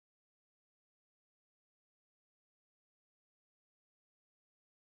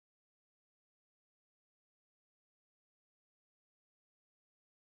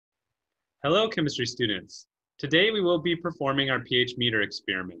Hello, chemistry students. Today we will be performing our pH meter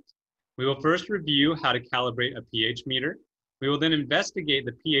experiment. We will first review how to calibrate a pH meter. We will then investigate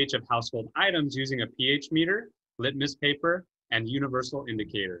the pH of household items using a pH meter, litmus paper, and universal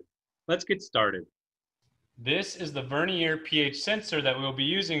indicator. Let's get started. This is the Vernier pH sensor that we'll be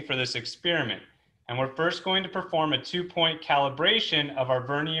using for this experiment. And we're first going to perform a 2-point calibration of our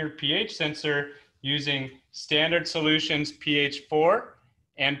Vernier pH sensor using standard solutions pH 4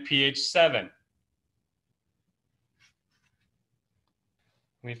 and pH 7.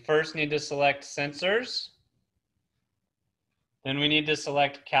 We first need to select sensors. Then we need to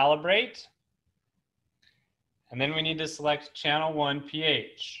select calibrate. And then we need to select channel 1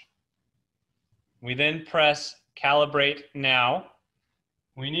 pH. We then press calibrate now.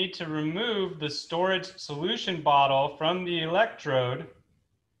 We need to remove the storage solution bottle from the electrode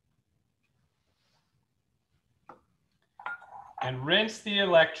and rinse the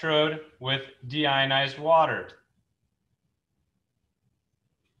electrode with deionized water.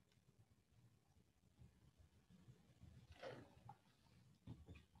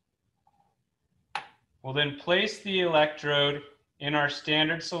 We'll then place the electrode in our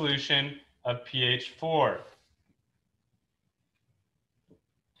standard solution of pH 4.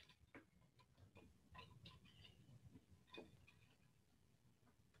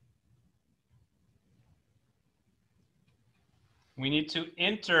 We need to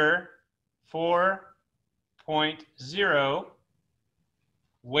enter 4.0,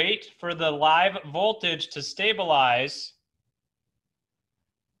 wait for the live voltage to stabilize,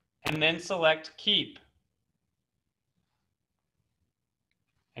 and then select keep.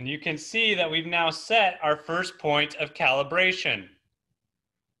 And you can see that we've now set our first point of calibration.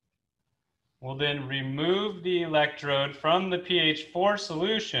 We'll then remove the electrode from the pH 4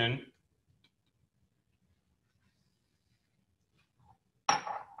 solution .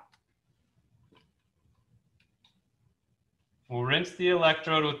 We'll rinse the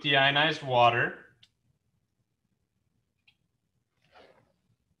electrode with deionized water.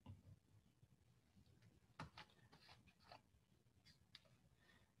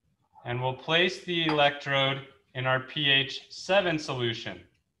 And we'll place the electrode in our pH 7 solution.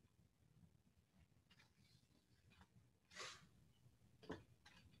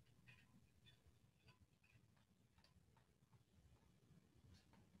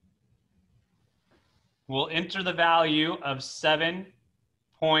 We'll enter the value of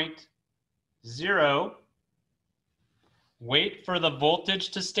 7.0, wait for the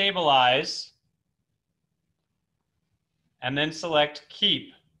voltage to stabilize, and then select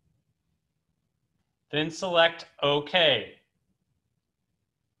keep. Then select OK.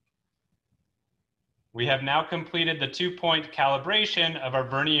 We have now completed the 2-point calibration of our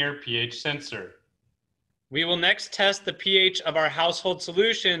Vernier pH sensor. We will next test the pH of our household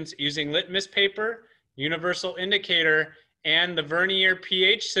solutions using litmus paper, universal indicator, and the Vernier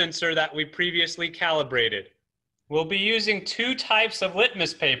pH sensor that we previously calibrated. We'll be using 2 types of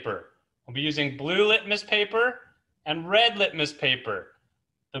litmus paper. We'll be using blue litmus paper and red litmus paper.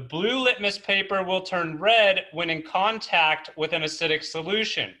 The blue litmus paper will turn red when in contact with an acidic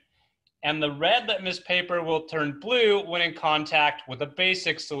solution, and the red litmus paper will turn blue when in contact with a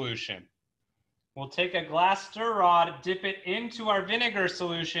basic solution. We'll take a glass stir rod, dip it into our vinegar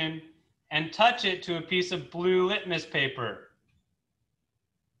solution, and touch it to a piece of blue litmus paper.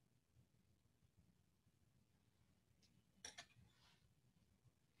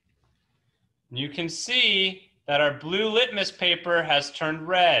 You can see that our blue litmus paper has turned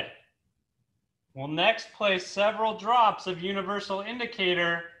red. We'll next place several drops of universal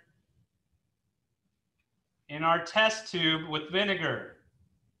indicator in our test tube with vinegar.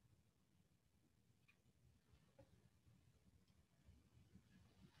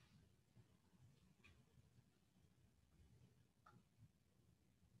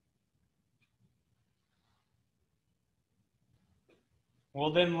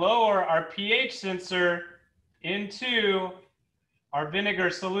 We'll then lower our pH sensor into our vinegar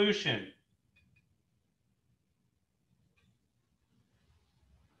solution.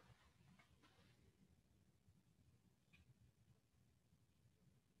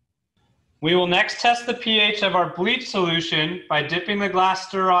 We will next test the pH of our bleach solution by dipping the glass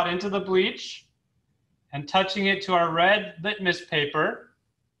stir rod into the bleach and touching it to our red litmus paper.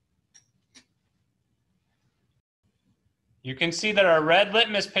 You can see that our red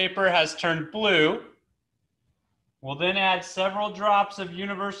litmus paper has turned blue. We'll then add several drops of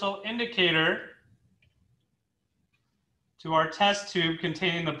universal indicator to our test tube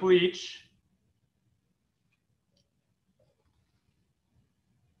containing the bleach.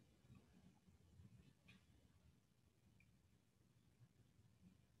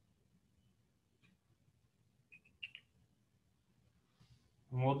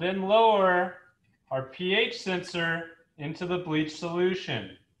 And we'll then lower our pH sensor into the bleach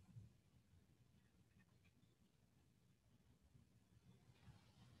solution.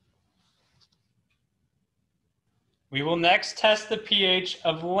 We will next test the pH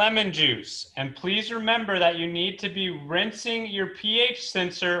of lemon juice. And please remember that you need to be rinsing your pH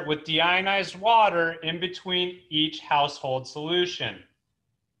sensor with deionized water in between each household solution.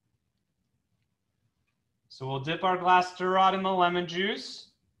 So we'll dip our glass stir rod in the lemon juice,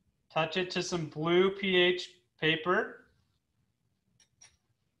 touch it to some blue pH paper.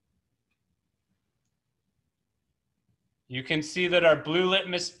 You can see that our blue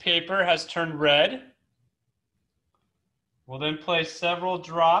litmus paper has turned red. We'll then place several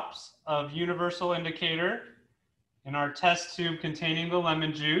drops of universal indicator in our test tube containing the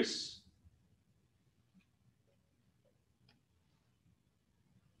lemon juice.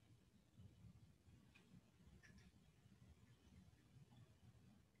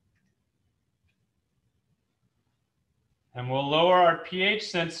 And we'll lower our pH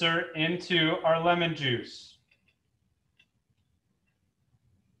sensor into our lemon juice.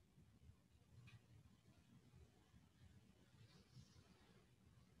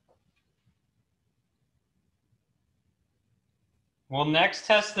 We'll next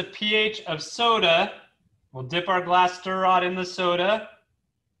test the pH of soda. We'll dip our glass stir rod in the soda,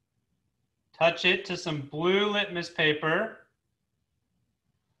 touch it to some blue litmus paper.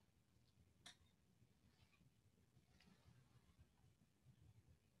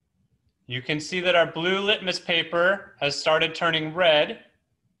 You can see that our blue litmus paper has started turning red.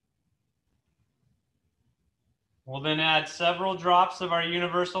 We'll then add several drops of our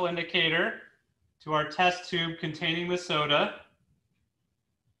universal indicator to our test tube containing the soda.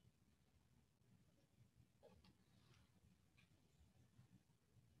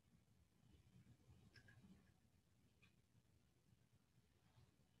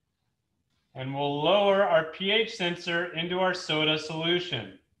 And we'll lower our pH sensor into our soda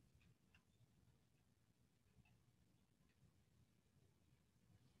solution.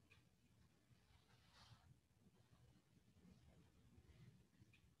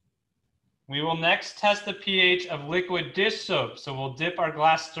 We will next test the pH of liquid dish soap. So we'll dip our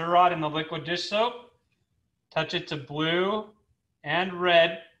glass stir rod in the liquid dish soap, touch it to blue and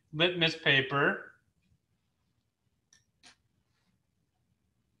red litmus paper.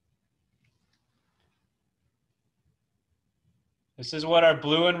 This is what our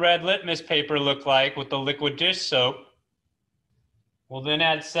blue and red litmus paper look like with the liquid dish soap. We'll then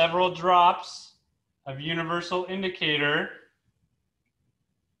add several drops of universal indicator.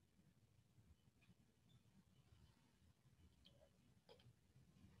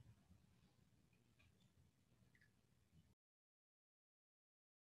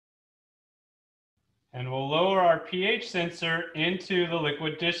 And we'll lower our pH sensor into the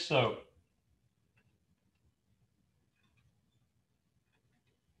liquid dish soap.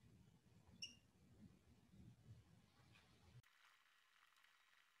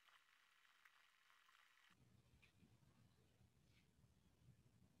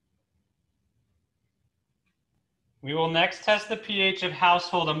 We will next test the pH of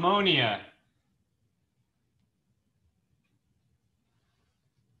household ammonia.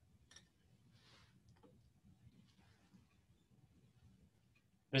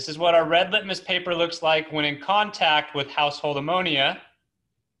 This is what our red litmus paper looks like when in contact with household ammonia.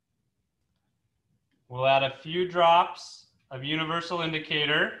 We'll add a few drops of universal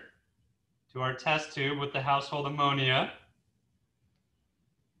indicator to our test tube with the household ammonia.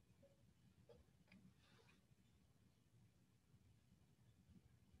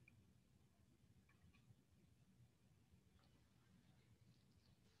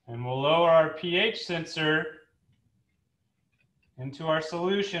 And we'll lower our pH sensor into our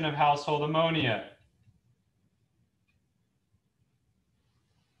solution of household ammonia.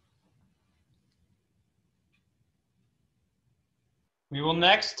 We will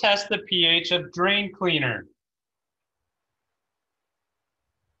next test the pH of drain cleaner.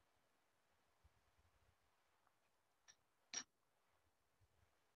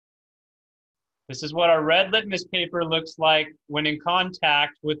 This is what our red litmus paper looks like when in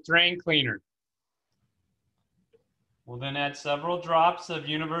contact with drain cleaner. We'll then add several drops of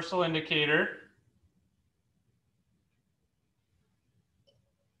universal indicator.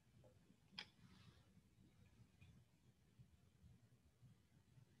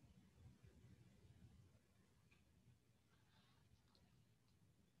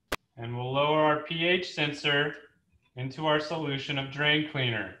 And we'll lower our pH sensor into our solution of drain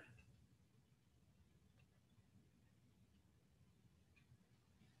cleaner.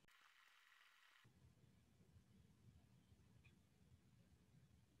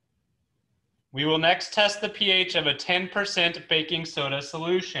 We will next test the pH of a 10% baking soda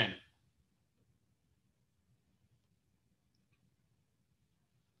solution.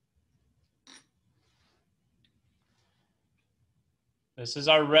 This is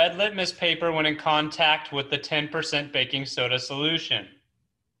our red litmus paper when in contact with the 10% baking soda solution.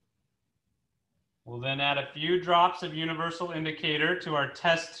 We'll then add a few drops of universal indicator to our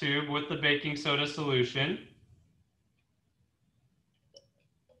test tube with the baking soda solution.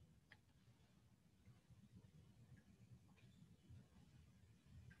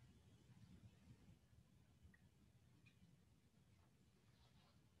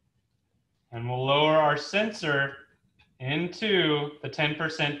 And we'll lower our sensor into the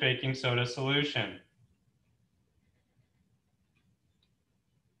 10% baking soda solution.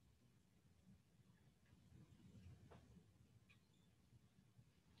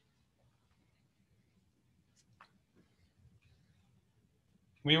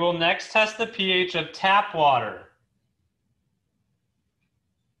 We will next test the pH of tap water.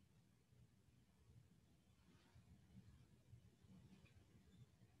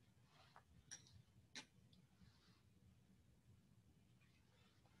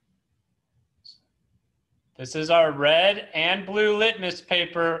 This is our red and blue litmus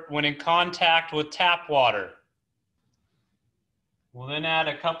paper when in contact with tap water. We'll then add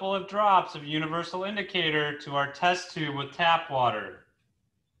a couple of drops of universal indicator to our test tube with tap water.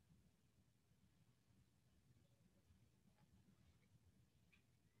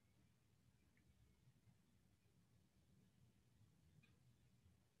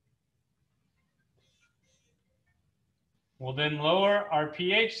 We'll then lower our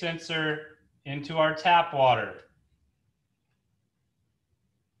pH sensor into our tap water.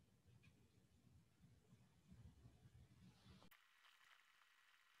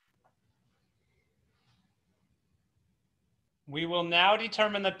 We will now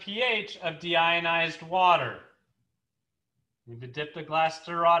determine the pH of deionized water. We need to dip the glass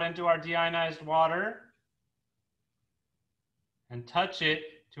stir rod into our deionized water and touch it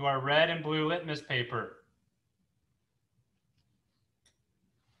to our red and blue litmus paper.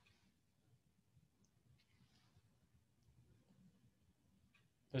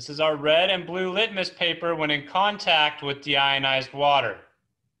 This is our red and blue litmus paper when in contact with deionized water.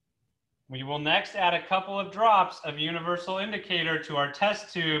 We will next add a couple of drops of universal indicator to our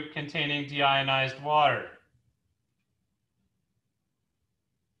test tube containing deionized water.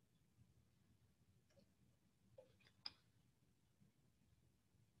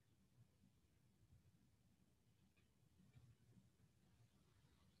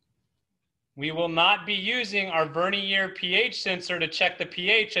 We will not be using our Vernier pH sensor to check the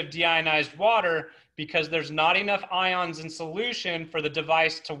pH of deionized water because there's not enough ions in solution for the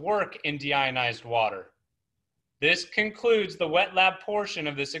device to work in deionized water. This concludes the wet lab portion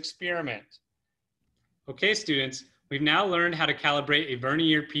of this experiment. Okay, students, we've now learned how to calibrate a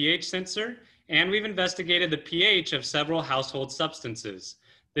Vernier pH sensor, and we've investigated the pH of several household substances.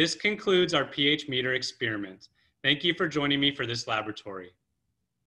 This concludes our pH meter experiment. Thank you for joining me for this laboratory.